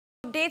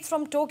updates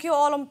from Tokyo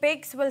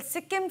Olympics. Well,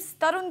 Sikkim's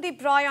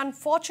Tarundeep Rai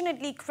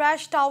unfortunately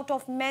crashed out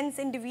of men's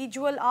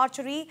individual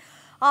archery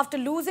after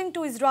losing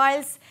to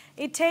Israel's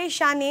Itay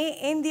Shanny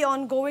in the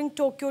ongoing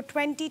Tokyo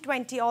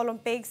 2020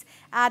 Olympics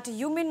at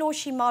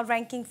Yumenoshima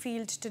Ranking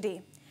Field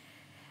today.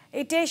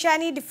 Itay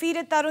Shanny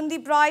defeated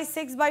Tarundeep Rai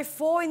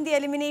 6-4 in the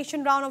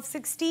elimination round of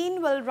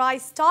 16. Well, Rai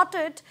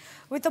started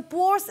with a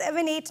poor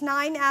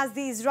 7-8-9 as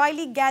the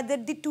Israeli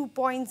gathered the 2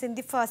 points in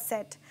the first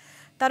set.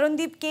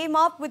 Tarundeep came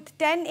up with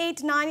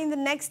 10-8-9 in the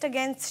next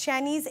against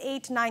Shanny's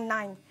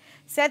 8-9-9.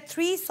 Set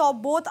 3 saw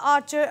both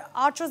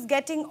archers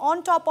getting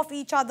on top of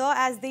each other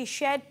as they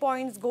shared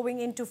points going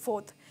into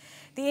fourth.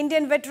 The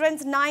Indian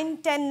veteran's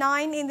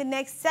 9-10-9 in the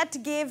next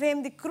set gave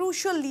him the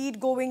crucial lead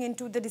going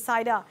into the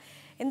decider.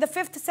 In the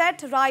fifth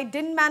set, Rai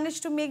didn't manage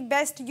to make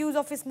best use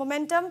of his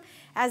momentum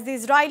as the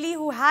Israeli,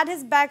 who had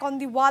his back on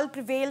the wall,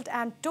 prevailed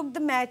and took the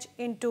match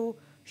into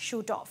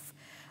shoot-off.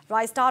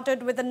 Rai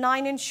started with a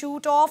 9-in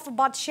shoot-off,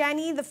 but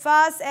Shanny, the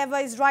first ever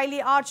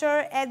Israeli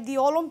archer at the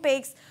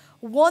Olympics,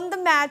 won the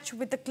match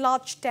with a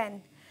clutch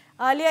 10.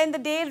 Earlier in the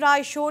day,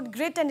 Rai showed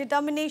grit and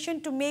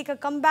determination to make a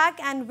comeback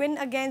and win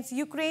against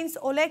Ukraine's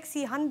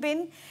Oleksiy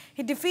Hanbin.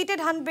 He defeated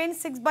Hanbin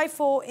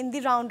 6-4 in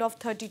the round of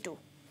 32.